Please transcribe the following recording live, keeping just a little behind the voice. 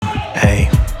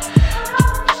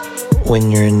when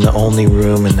you're in the only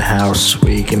room in the house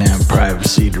where you can have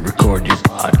privacy to record your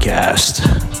podcast.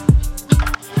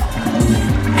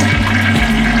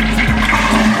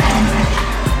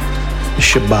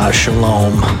 Shabbat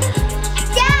Shalom.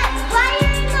 Dad, why are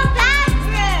you in the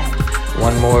bathroom?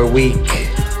 One more week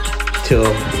till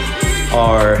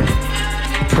our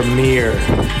premiere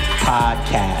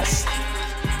podcast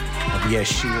of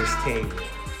Yeshua's Table.